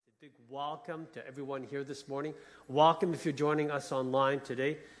Big welcome to everyone here this morning. Welcome if you're joining us online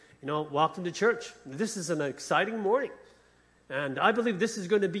today. Welcome to church. This is an exciting morning. And I believe this is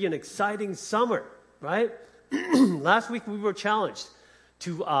going to be an exciting summer, right? Last week we were challenged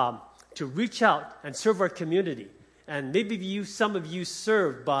to reach out and serve our community. And maybe some of you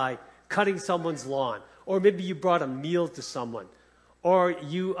served by cutting someone's lawn. Or maybe you brought a meal to someone. Or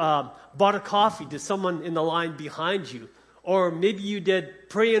you bought a coffee to someone in the line behind you. Or maybe you did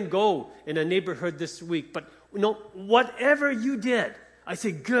pray and go in a neighborhood this week. But, whatever you did, I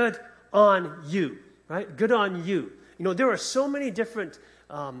say good on you, right? Good on you. There are so many different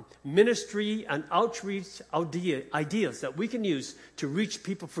ministry and outreach ideas that we can use to reach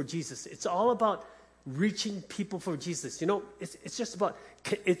people for Jesus. It's all about reaching people for Jesus. It's just about,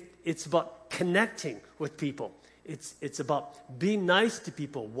 it's about connecting with people. It's about being nice to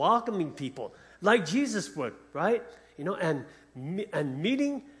people, welcoming people, like Jesus would, right? And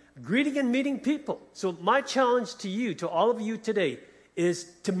greeting and meeting people. So my challenge to you, to all of you today, is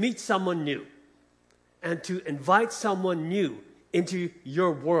to meet someone new and to invite someone new into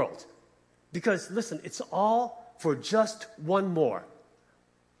your world. Because, listen, it's all for just one more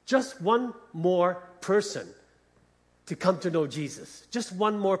person to come to know Jesus. Just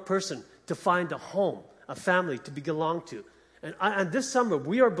one more person to find a home, a family to belong to. And this summer,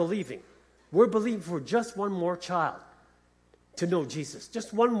 we're believing for just one more child to know Jesus.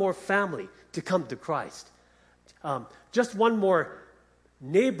 Just one more family to come to Christ. Just one more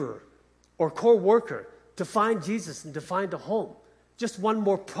neighbor or co-worker to find Jesus and to find a home. Just one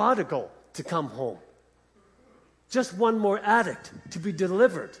more prodigal to come home. Just one more addict to be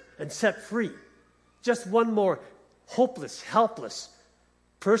delivered and set free. Just one more hopeless, helpless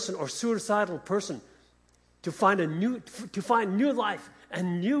person or suicidal person to find new life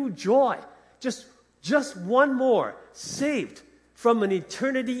and new joy. Just one more saved from an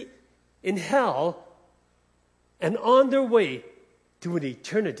eternity in hell and on their way to an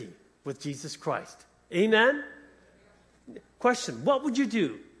eternity with Jesus Christ. Amen? Question, what would you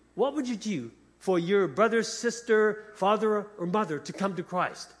do? What would you do for your brother, sister, father, or mother to come to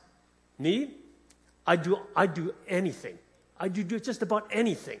Christ? Me? I do anything. I do just about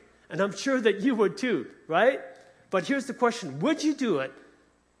anything. And I'm sure that you would too, right? But here's the question, would you do it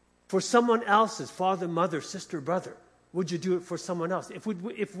for someone else's father, mother, sister, brother? Would you do it for someone else?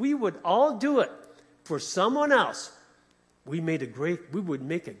 If we would all do it for someone else, we would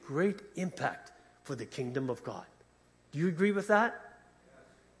make a great impact for the kingdom of God. Do you agree with that?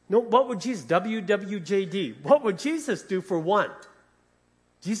 No, what would Jesus, WWJD, what would Jesus do for one?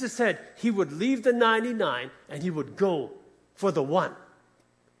 Jesus said he would leave the 99 and he would go for the one.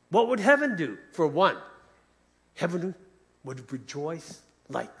 What would heaven do for one? Heaven would rejoice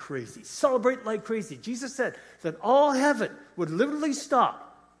like crazy, celebrate like crazy. Jesus said that all heaven would literally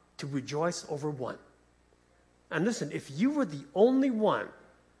stop to rejoice over one. And listen, if you were the only one,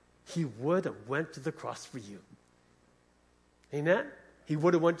 he would have went to the cross for you. Amen? He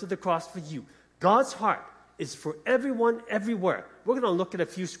would have went to the cross for you. God's heart is for everyone, everywhere. We're going to look at a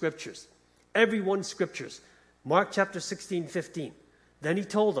few scriptures. Everyone's scriptures. Mark chapter 16:15. Then he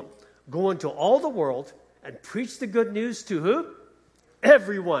told them, go into all the world and preach the good news to who?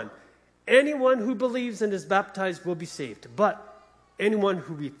 Everyone. Anyone who believes and is baptized will be saved. But anyone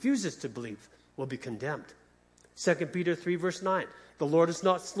who refuses to believe will be condemned. 2 Peter 3 verse 9. The Lord is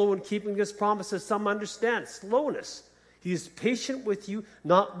not slow in keeping his promises. Some understand slowness. He is patient with you,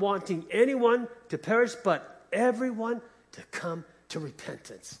 not wanting anyone to perish, but everyone to come to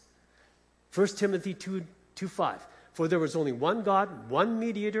repentance. 1 Timothy 2:5. For there is only one God, one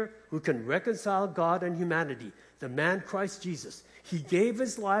mediator who can reconcile God and humanity, the man Christ Jesus. He gave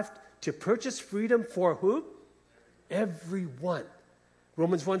his life to purchase freedom for who? Everyone.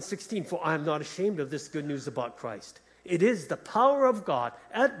 Romans 1:16. For I am not ashamed of this good news about Christ. It is the power of God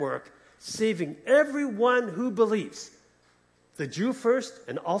at work, saving everyone who believes. The Jew first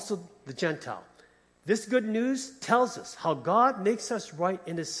and also the Gentile. This good news tells us how God makes us right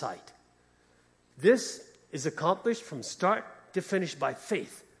in his sight. This is accomplished from start to finish by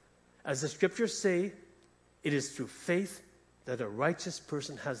faith. As the scriptures say, it is through faith that a righteous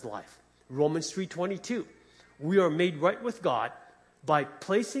person has life. Romans 3:22. We are made right with God by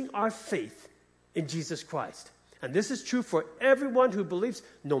placing our faith in Jesus Christ. And this is true for everyone who believes,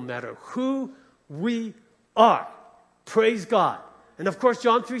 no matter who we are. Praise God. And of course,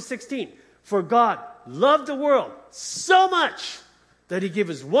 John 3:16. For God loved the world so much that he gave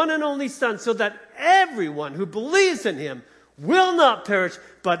his one and only Son so that everyone who believes in him will not perish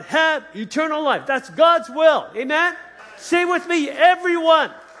but have eternal life. That's God's will. Amen? Say with me,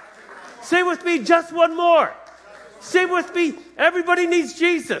 everyone. Say with me just one more. Say with me, everybody needs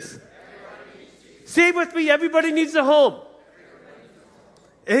Jesus. Say with me, everybody needs a home.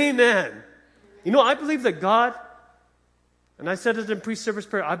 Amen. You know, I believe that God, and I said it in pre-service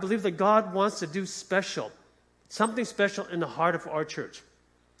prayer, I believe that God wants to do something special in the heart of our church.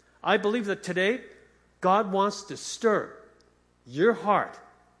 I believe that today, God wants to stir your heart.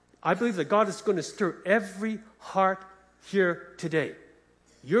 I believe that God is going to stir every heart here today.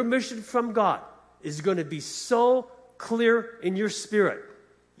 Your mission from God is going to be so clear in your spirit.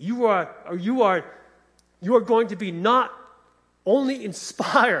 You are going to be not only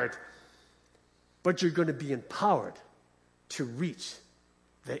inspired, but you're going to be empowered to reach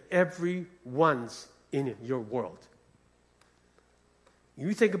the everyone's in your world.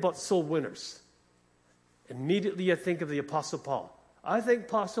 You think about soul winners. Immediately I think of the Apostle Paul. I think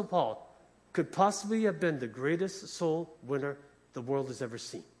Apostle Paul could possibly have been the greatest soul winner the world has ever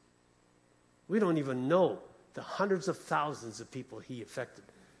seen. We don't even know the hundreds of thousands of people he affected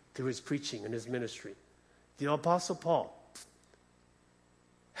through his preaching and his ministry. The Apostle Paul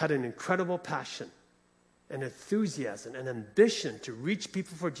had an incredible passion, an enthusiasm, an ambition to reach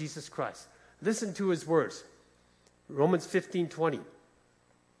people for Jesus Christ. Listen to his words. Romans 15:20.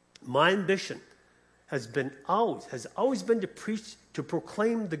 My ambition has always been to preach, to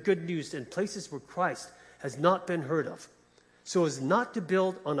proclaim the good news in places where Christ has not been heard of, so as not to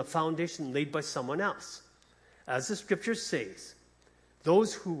build on a foundation laid by someone else. As the scripture says,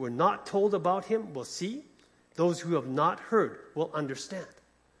 those who were not told about him will see, those who have not heard will understand.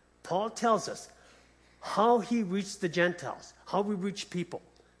 Paul tells us how he reached the Gentiles, how we reach people,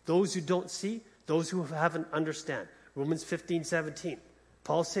 those who don't see, those who haven't understand. Romans 15:17.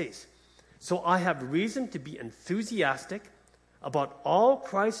 Paul says, so I have reason to be enthusiastic about all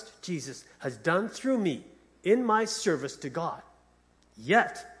Christ Jesus has done through me in my service to God.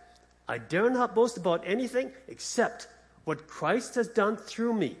 Yet, I dare not boast about anything except what Christ has done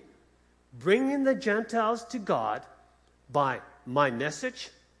through me, bringing the Gentiles to God by my message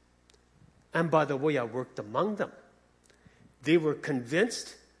and by the way I worked among them. They were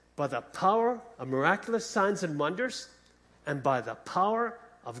convinced by the power of miraculous signs and wonders and by the power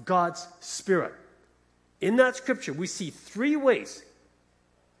of God's Spirit. In that scripture, we see three ways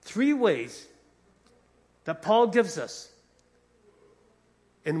that Paul gives us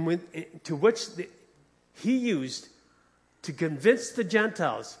to which he used to convince the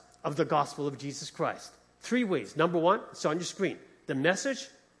Gentiles of the gospel of Jesus Christ. Three ways. Number one, it's on your screen. The message,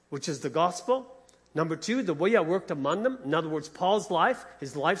 which is the gospel. Number two, the way I worked among them. In other words, Paul's life,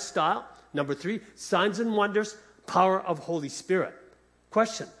 his lifestyle. Number three, signs and wonders, power of Holy Spirit.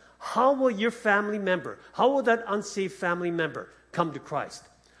 Question, how will your family member, how will that unsaved family member come to Christ?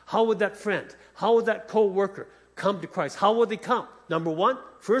 How would that friend, how would that co-worker come to Christ? How will they come? Number one,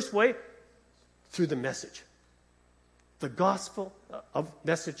 first way, through the message. The gospel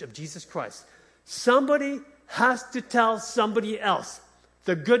message of Jesus Christ. Somebody has to tell somebody else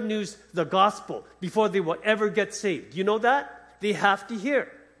the good news, the gospel, before they will ever get saved. You know that? They have to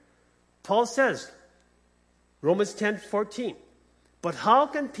hear. Paul says, Romans 10:14, but how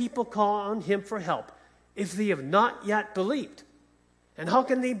can people call on him for help if they have not yet believed? And how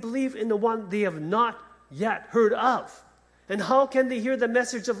can they believe in the one they have not yet heard of? And how can they hear the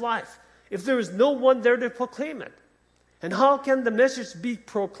message of life if there is no one there to proclaim it? And how can the message be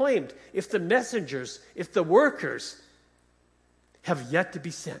proclaimed if the messengers, if the workers have yet to be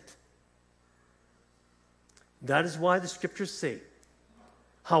sent? That is why the scriptures say,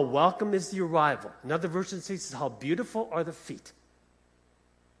 how welcome is the arrival. Another version says, how beautiful are the feet.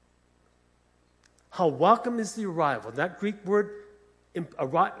 How welcome is the arrival. That Greek word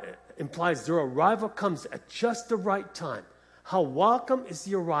implies their arrival comes at just the right time. How welcome is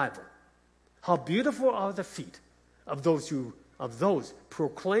the arrival. How beautiful are the feet of those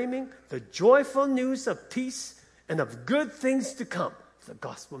proclaiming the joyful news of peace and of good things to come, the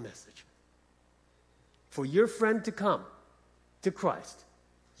gospel message. For your friend to come to Christ,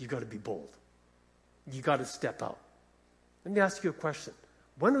 you got to be bold. You got to step out. Let me ask you a question.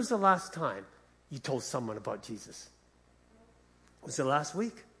 When was the last time you told someone about Jesus? Was it last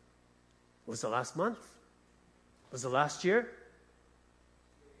week? Was it last month? Was it last year?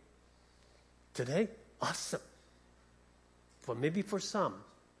 Today? Awesome. Well, maybe for some,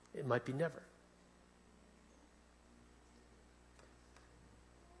 it might be never.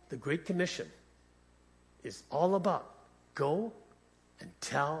 The Great Commission is all about go and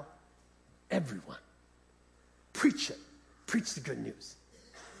tell everyone. Preach it. Preach the good news.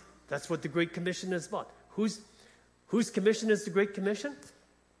 That's what the Great Commission is about. Whose commission is the Great Commission?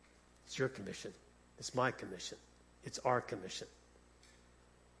 It's your commission. It's my commission. It's our commission.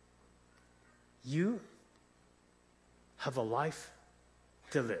 You have a life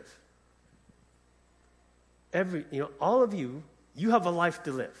to live. All of you, you have a life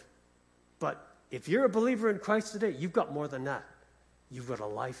to live. But if you're a believer in Christ today, you've got more than that. You've got a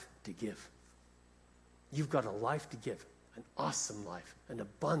life to give. You've got a life to give. An awesome life, an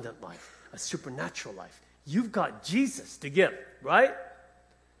abundant life, a supernatural life. You've got Jesus to give, right?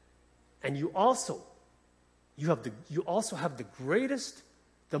 And you also have the greatest,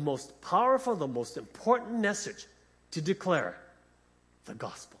 the most powerful, the most important message to declare: the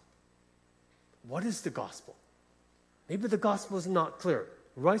gospel. What is the gospel? Maybe the gospel is not clear.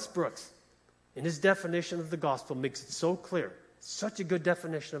 Rice Brooks, in his definition of the gospel, makes it so clear. Such a good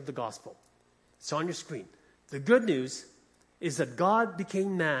definition of the gospel. It's on your screen. The good news is that God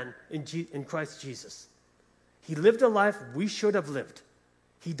became man in Christ Jesus. He lived a life we should have lived.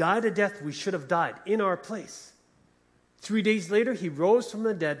 He died a death we should have died in our place. 3 days later, he rose from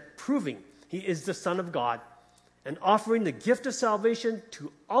the dead, proving he is the Son of God and offering the gift of salvation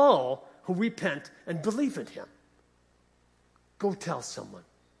to all who repent and believe in him. Go tell someone.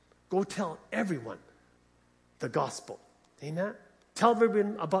 Go tell everyone the gospel. Amen? Tell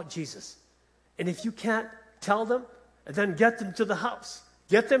everyone about Jesus. And if you can't tell them, then get them to the house.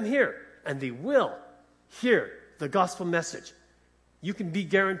 Get them here, and they will hear the gospel message. You can be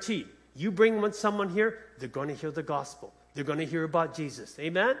guaranteed. You bring someone here, they're going to hear the gospel. They're going to hear about Jesus.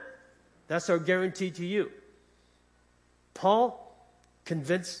 Amen? That's our guarantee to you. Paul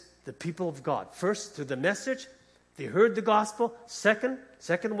convinced the people of God. First, through the message. They heard the gospel. Second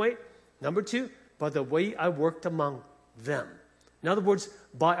way. Number 2, by the way I worked among them. In other words,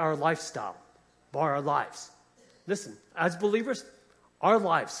 by our lifestyle. By our lives. Listen, as believers, our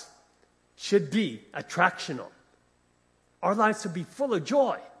lives should be attractional. Our lives should be full of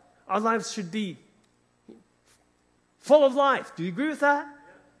joy. Our lives should be full of life. Do you agree with that?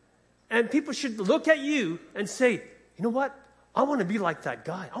 And people should look at you and say, you know what? I want to be like that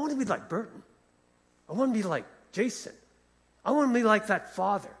guy. I want to be like Burton. I want to be like Jason. I want to be like that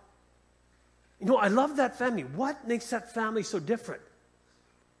father. I love that family. What makes that family so different?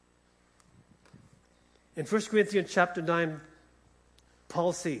 In 1 Corinthians chapter 9,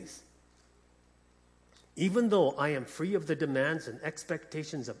 Paul says, even though I am free of the demands and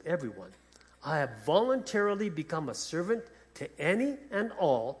expectations of everyone, I have voluntarily become a servant to any and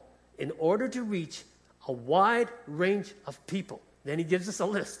all in order to reach a wide range of people. Then he gives us a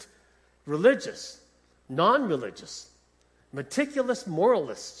list. Religious, non-religious, meticulous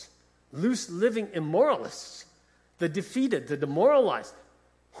moralists, loose-living immoralists, the defeated, the demoralized,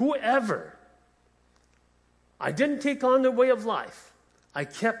 whoever. I didn't take on their way of life. I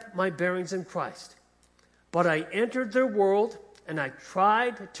kept my bearings in Christ. But I entered their world and I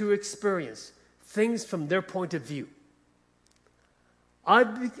tried to experience things from their point of view.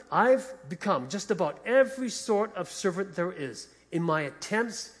 I've become just about every sort of servant there is in my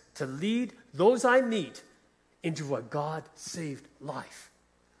attempts to lead those I meet into a God-saved life.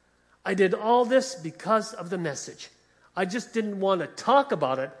 I did all this because of the message. I just didn't want to talk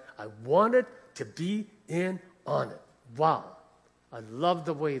about it. I wanted to be in on it. Wow. I love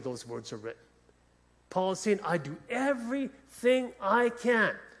the way those words are written. Paul is saying, I do everything I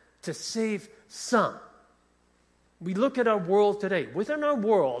can to save some. We look at our world today. Within our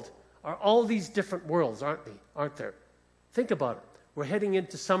world are all these different worlds, aren't there? Think about it. We're heading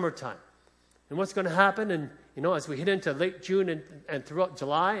into summertime. And what's going to happen? And as we head into late June and throughout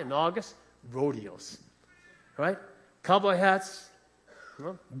July and August, rodeos. Right? Cowboy hats,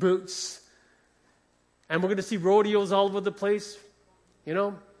 boots. And we're going to see rodeos all over the place.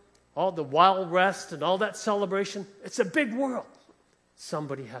 All the Wild West and all that celebration. It's a big world.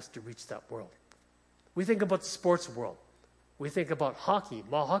 Somebody has to reach that world. We think about the sports world. We think about hockey.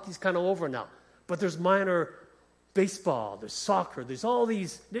 Well, hockey's kind of over now. But there's minor baseball, there's soccer, there's all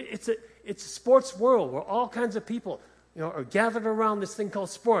these. It's a sports world where all kinds of people are gathered around this thing called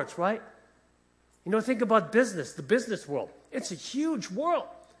sports, right? Think about business, the business world. It's a huge world.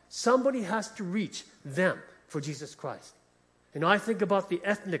 Somebody has to reach them for Jesus Christ. I think about the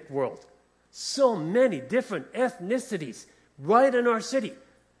ethnic world. So many different ethnicities right in our city.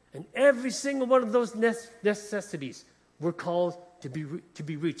 And every single one of those necessities we're called to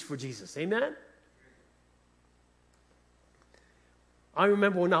be reached for Jesus. Amen? I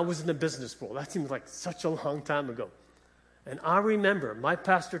remember when I was in the business world. That seems like such a long time ago. And I remember my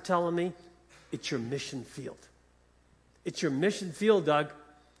pastor telling me, it's your mission field. It's your mission field, Doug.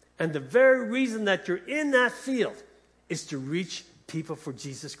 And the very reason that you're in that field is to reach people for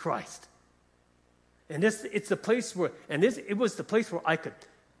Jesus Christ. And it's the place where, it was the place where I could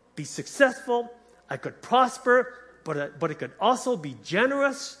be successful, I could prosper, but it could also be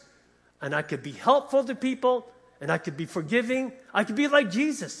generous, and I could be helpful to people, and I could be forgiving. I could be like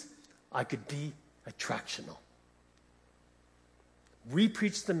Jesus. I could be attractional. We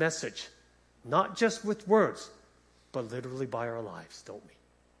preach the message, not just with words, but literally by our lives, don't we?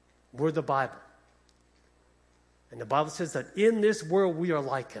 We're the Bible. And the Bible says that in this world we are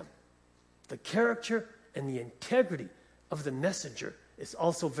like him. The character and the integrity of the messenger is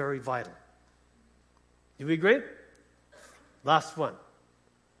also very vital. Do we agree? Last one.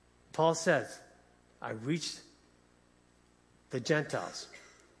 Paul says, I reached the Gentiles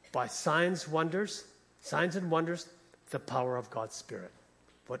by signs and wonders, the power of God's Spirit.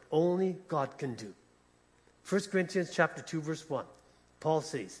 What only God can do. 1 Corinthians chapter 2, verse 1. Paul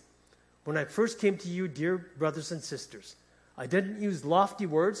says, when I first came to you, dear brothers and sisters, I didn't use lofty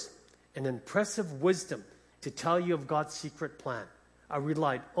words and impressive wisdom to tell you of God's secret plan. I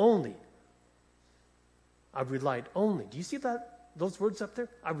relied only. Do you see those words up there?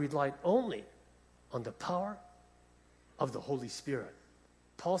 I relied only on the power of the Holy Spirit.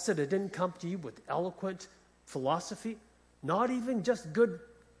 Paul said, I didn't come to you with eloquent philosophy, not even just good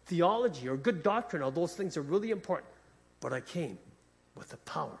theology or good doctrine. All those things are really important. But I came with the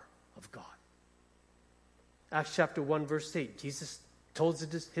power of God. Acts chapter 1, verse 8, Jesus told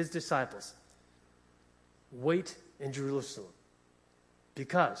his disciples, wait in Jerusalem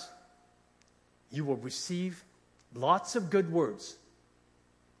because you will receive lots of good words.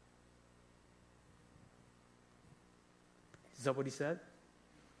 Is that what he said?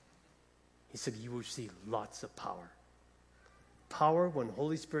 He said you will receive lots of power. Power when the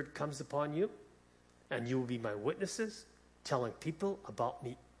Holy Spirit comes upon you, and you will be my witnesses, telling people about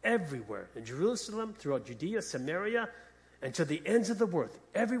me everywhere, in Jerusalem, throughout Judea, Samaria, and to the ends of the world.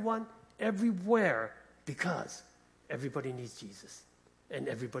 Everyone, everywhere, because everybody needs Jesus, and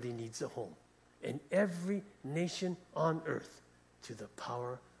everybody needs a home. In every nation on earth, to the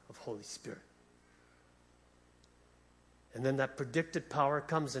power of Holy Spirit. And then that predicted power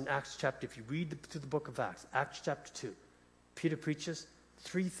comes in Acts chapter, if you read through the book of Acts, Acts chapter 2, Peter preaches,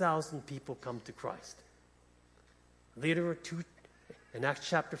 3,000 people come to Christ. Later, in Acts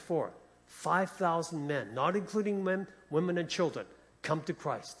chapter 4, 5,000 men, not including men, women, and children, come to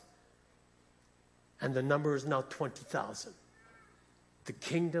Christ. And the number is now 20,000. The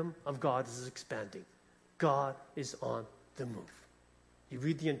kingdom of God is expanding. God is on the move. You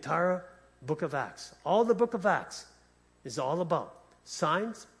read the entire book of Acts. All the book of Acts is all about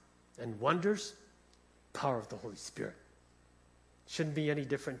signs and wonders, power of the Holy Spirit. Shouldn't be any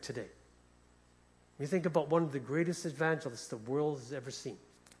different today. We think about one of the greatest evangelists the world has ever seen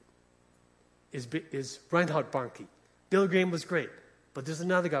is Reinhard Bonnke. Billy Graham was great, but there's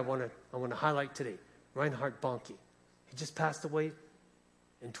another guy I want to highlight today, Reinhard Bonnke. He just passed away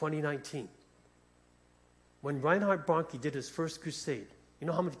in 2019. When Reinhard Bonnke did his first crusade, you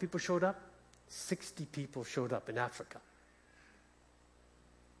know how many people showed up? 60 people showed up in Africa.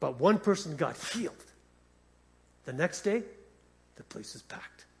 But one person got healed. The next day, the place was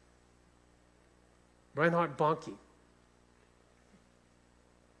packed. Reinhard Bonnke,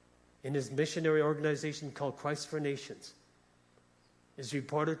 in his organization called Christ for Nations, is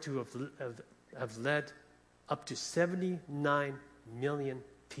reported to have led up to 79 million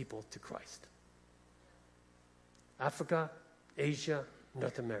people to Christ. Africa, Asia,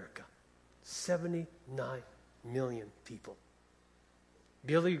 North America. 79 million people.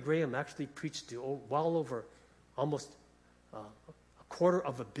 Billy Graham actually preached to well over almost a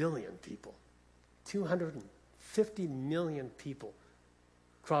 250 million people. 250 million people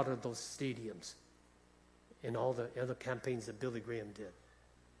crowded those stadiums in all the other campaigns that Billy Graham did.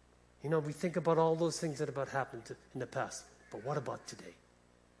 You know, we think about all those things that have happened in the past, but what about today?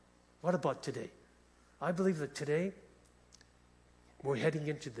 What about today? I believe that today we're heading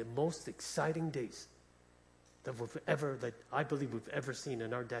into the most exciting days that I believe we've ever seen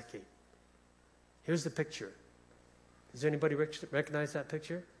in our decade. Here's the picture. Does anybody recognize that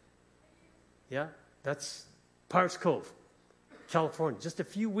picture? Yeah? That's Pirates Cove, California. Just a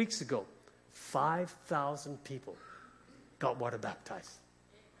few weeks ago, 5,000 people got water baptized.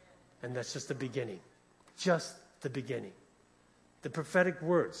 And that's just the beginning. Just the beginning. The prophetic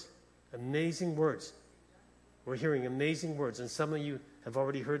words, amazing words. We're hearing amazing words, and some of you have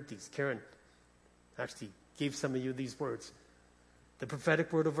already heard these. Karen actually gave some of you these words. The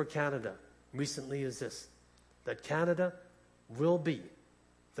prophetic word over Canada recently is this, that Canada will be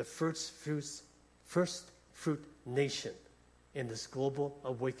the first fruit nation in this global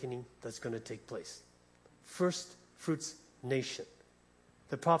awakening that's going to take place. First fruits nation.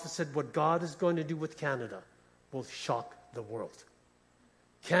 The prophet said what God is going to do with Canada will shock the world.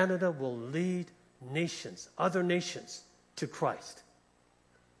 Canada will lead nations, other nations, to Christ.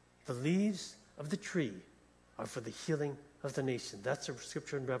 The leaves of the tree are for the healing of the nation. That's a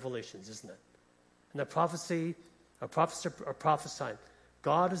scripture in Revelations, isn't it? And the prophecy, our prophets are prophesying,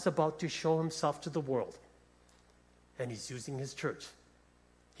 God is about to show himself to the world. And he's using his church.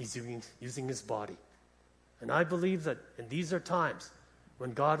 He's using his body. And I believe that and these are times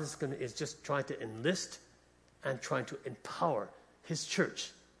when God is just trying to enlist and trying to empower his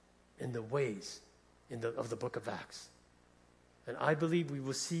church in the ways of the book of Acts. And I believe we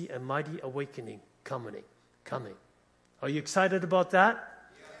will see a mighty awakening coming. Are you excited about that?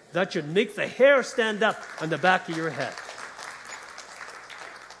 Yes. That should make the hair stand up on the back of your head.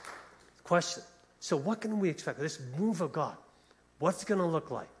 Question. So what can we expect? This move of God. What's it going to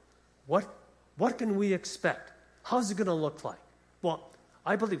look like? What can we expect? How's it going to look like? Well,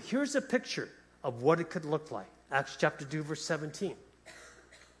 I believe here's a picture of what it could look like. Acts chapter 2, verse 17.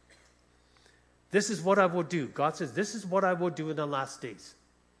 This is what I will do. God says, this is what I will do in the last days.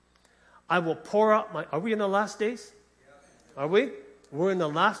 I will pour out my... Are we in the last days? Are we? We're in the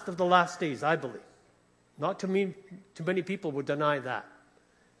last of the last days, I believe. Not too many people would deny that.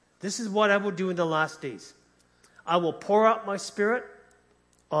 This is what I will do in the last days. I will pour out my spirit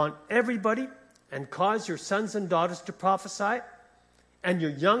on everybody and cause your sons and daughters to prophesy, and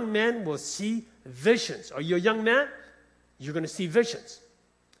your young men will see visions. Are you a young man? You're going to see visions.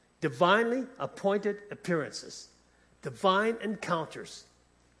 Divinely appointed appearances, divine encounters,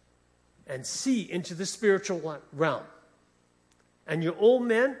 and see into the spiritual realm. And your old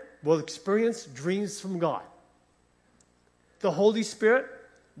men will experience dreams from God. The Holy Spirit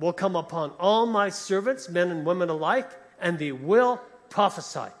will come upon all my servants, men and women alike, and they will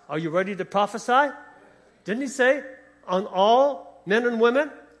prophesy. Are you ready to prophesy? Didn't he say on all men and women?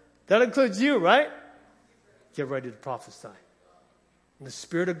 That includes you, right? Get ready to prophesy. When the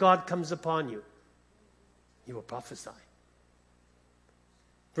Spirit of God comes upon you, you will prophesy.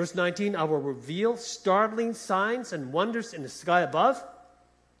 Verse 19, I will reveal startling signs and wonders in the sky above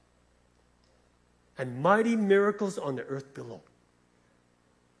and mighty miracles on the earth below.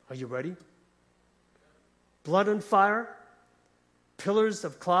 Are you ready? Blood and fire, pillars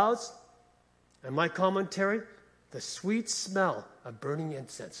of clouds, and my commentary, the sweet smell of burning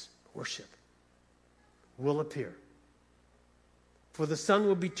incense, worship, will appear. For the sun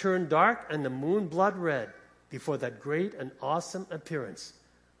will be turned dark and the moon blood red before that great and awesome appearance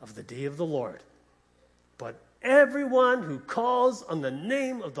of the day of the Lord. But everyone who calls on the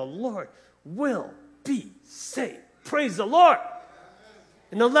name of the Lord will be saved. Praise the Lord.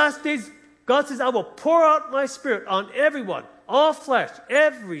 In the last days, God says, I will pour out my spirit on everyone, all flesh,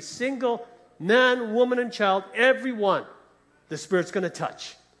 every single man, woman, and child, everyone the Spirit's going to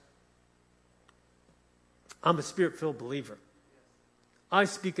touch. I'm a Spirit-filled believer. I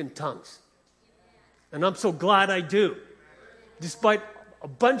speak in tongues. And I'm so glad I do. Despite a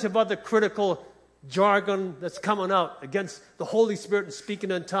bunch of other critical jargon that's coming out against the Holy Spirit and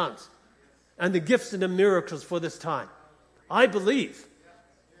speaking in tongues and the gifts and the miracles for this time. I believe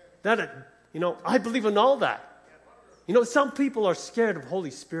that, I believe in all that. Some people are scared of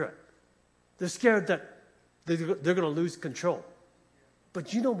Holy Spirit. They're scared that they're going to lose control.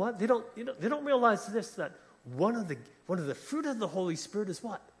 But you know what? They don't realize this, that one of the fruit of the Holy Spirit is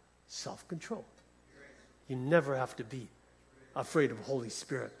what? Self-control. You never have to be afraid of Holy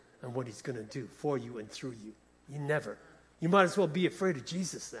Spirit and what he's going to do for you and through you. You never. You might as well be afraid of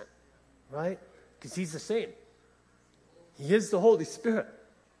Jesus then, right? Because he's the same. He is the Holy Spirit.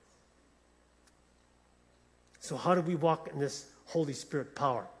 So how do we walk in this Holy Spirit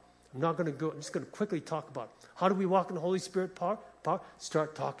power? I'm just going to quickly talk about how do we walk in the Holy Spirit power?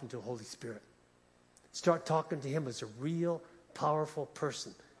 Start talking to the Holy Spirit. Start talking to him as a real, powerful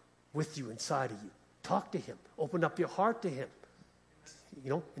person with you, inside of you. Talk to him. Open up your heart to him.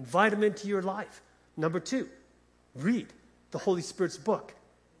 Invite him into your life. Number 2, read the Holy Spirit's book.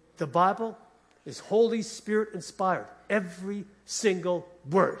 The Bible is Holy Spirit inspired. Every single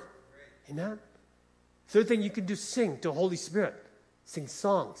word. Amen? Third thing you can do, sing to Holy Spirit. Sing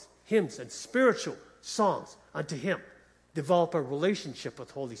songs, hymns, and spiritual songs unto him. Develop a relationship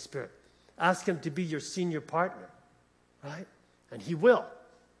with Holy Spirit. Ask him to be your senior partner. Right? And he will.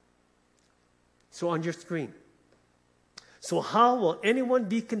 So on your screen. So how will anyone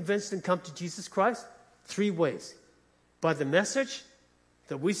be convinced and come to Jesus Christ? 3 ways. By the message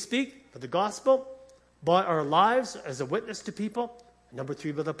that we speak, for the gospel, by our lives as a witness to people, and number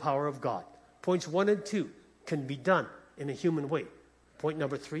 3, by the power of God. Points 1 and 2 can be done in a human way. Point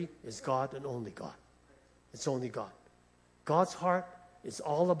number 3 is God and only God. It's only God. God's heart is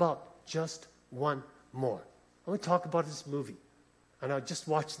all about just one more. I want to talk about this movie. And I just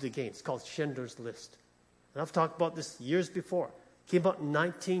watched it again. It's called Schindler's List. And I've talked about this years before. It came out in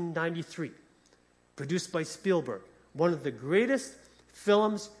 1993. produced by Spielberg, one of the greatest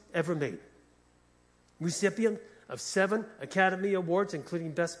films ever made. Recipient of 7 Academy Awards,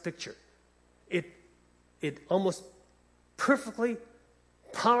 including Best Picture. It almost perfectly,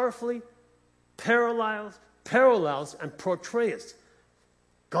 powerfully parallels and portrays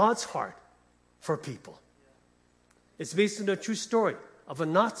God's heart for people. It's based on a true story of a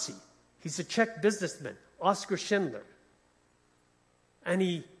Nazi. He's a Czech businessman, Oskar Schindler. And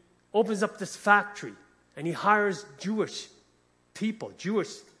he opens up this factory and he hires Jewish people, Jewish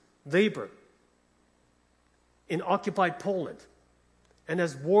labor in occupied Poland. And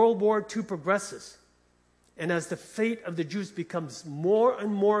as World War II progresses, and as the fate of the Jews becomes more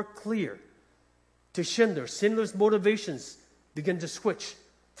and more clear to Schindler, Schindler's motivations begin to switch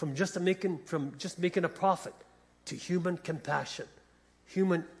from just making a profit to human compassion,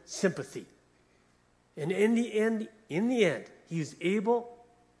 human sympathy. And in the end, he is able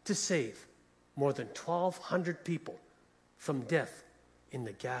to save more than 1,200 people from death in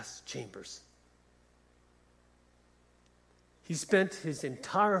the gas chambers. He spent his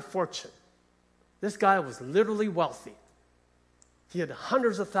entire fortune. This guy was literally wealthy. He had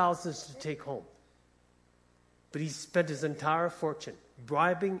hundreds of thousands to take home. But he spent his entire fortune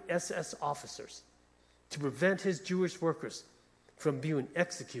bribing SS officers to prevent his Jewish workers from being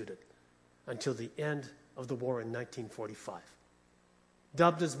executed until the end of the war in 1945.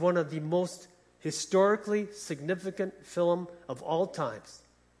 Dubbed as one of the most historically significant film of all times,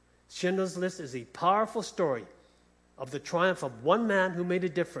 Schindler's List is a powerful story of the triumph of one man who made a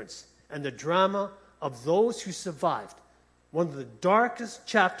difference and the drama of those who survived, one of the darkest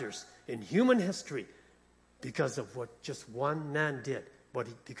chapters in human history because of what just one man did,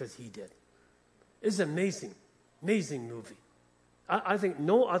 because he did. It's an amazing, amazing movie. I think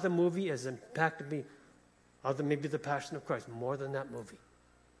no other movie has impacted me other than maybe The Passion of Christ more than that movie.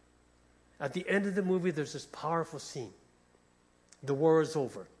 At the end of the movie, there's this powerful scene. The war is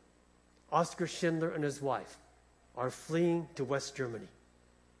over. Oskar Schindler and his wife are fleeing to West Germany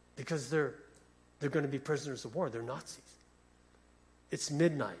because they're going to be prisoners of war. They're Nazis. It's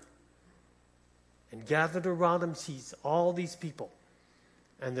midnight. And gathered around him sees all these people.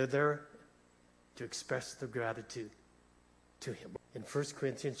 And they're there to express their gratitude to him. In 1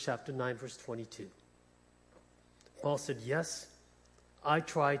 Corinthians chapter 9, verse 22, Paul said, yes, I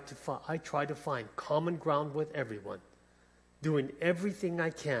try to find common ground with everyone, doing everything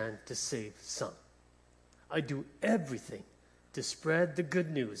I can to save some. I do everything to spread the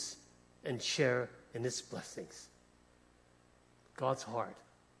good news and share in its blessings. God's heart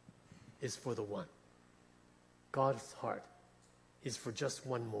is for the one. God's heart is for just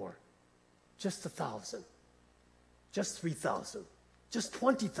one more, just 1,000, just 3,000, just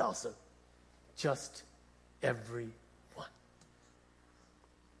 20,000, just every one.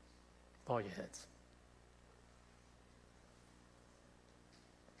 Bow your heads.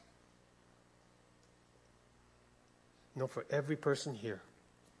 No, for every person here,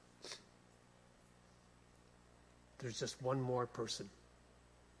 there's just one more person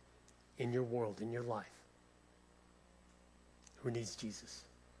in your world, in your life, who needs Jesus.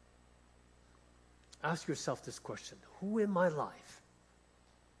 Ask yourself this question: who in my life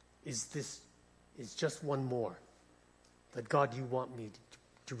is just one more that God you want me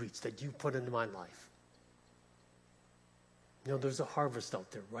to reach, that you put into my life? You know, there's a harvest out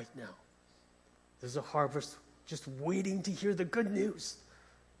there right now. There's a harvest just waiting to hear the good news,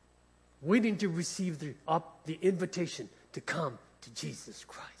 waiting to receive the invitation to come to Jesus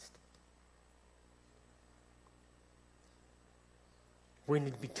Christ.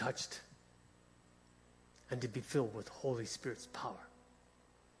 Waiting to be touched and to be filled with Holy Spirit's power.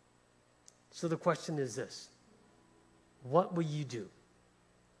 So the question is this: what will you do?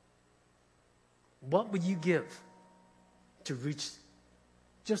 What will you give to reach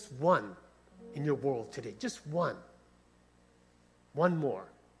just one in your world today? Just one. One more.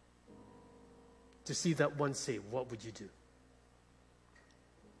 To see that one saved, what would you do?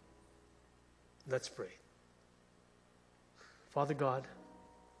 Let's pray. Father God,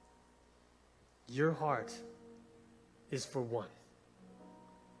 your heart is for one,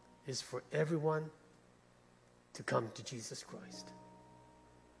 is for everyone to come to Jesus Christ.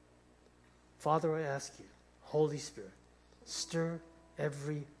 Father, I ask you, Holy Spirit, stir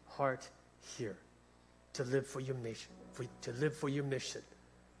every heart here to live for your mission, to live for your mission.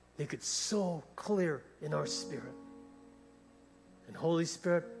 Make it so clear in our spirit. And Holy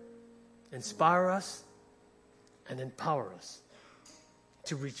Spirit, inspire us and empower us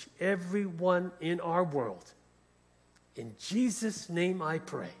to reach everyone in our world. In Jesus' name I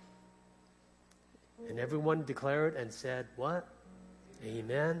pray. And everyone declared and said, what?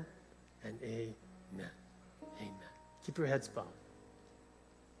 Amen and amen. Amen. Amen. Keep your heads bowed.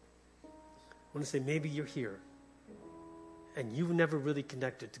 I want to say maybe you're here and you've never really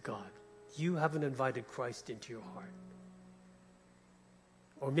connected to God. You haven't invited Christ into your heart.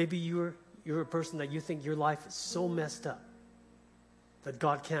 Or maybe you're a person that you think your life is so messed up that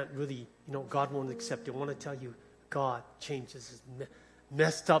God can't really, God won't accept you. I want to tell you, God changes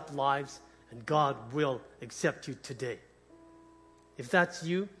messed up lives, and God will accept you today. If that's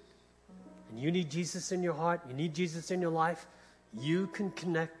you, and you need Jesus in your heart, you need Jesus in your life, you can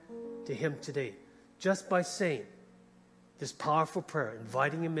connect to Him today just by saying this powerful prayer,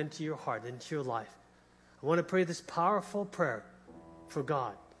 inviting Him into your heart, into your life. I want to pray this powerful prayer for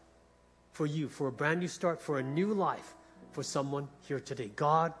God, for you, for a brand new start, for a new life, for someone here today.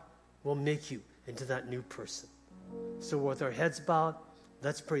 God will make you into that new person. So with our heads bowed,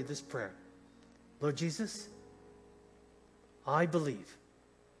 let's pray this prayer. Lord Jesus, I believe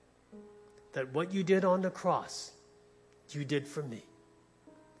that what you did on the cross, you did for me.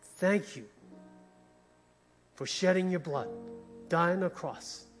 Thank you for shedding your blood, dying on the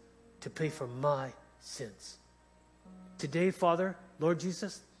cross to pay for my sins. Today, Father, Lord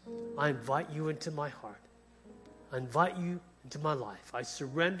Jesus, I invite you into my heart. I invite you into my life. I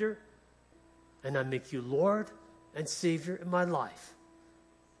surrender and I make you Lord and Savior in my life.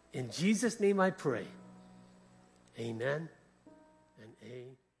 In Jesus' name I pray. Amen and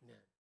amen.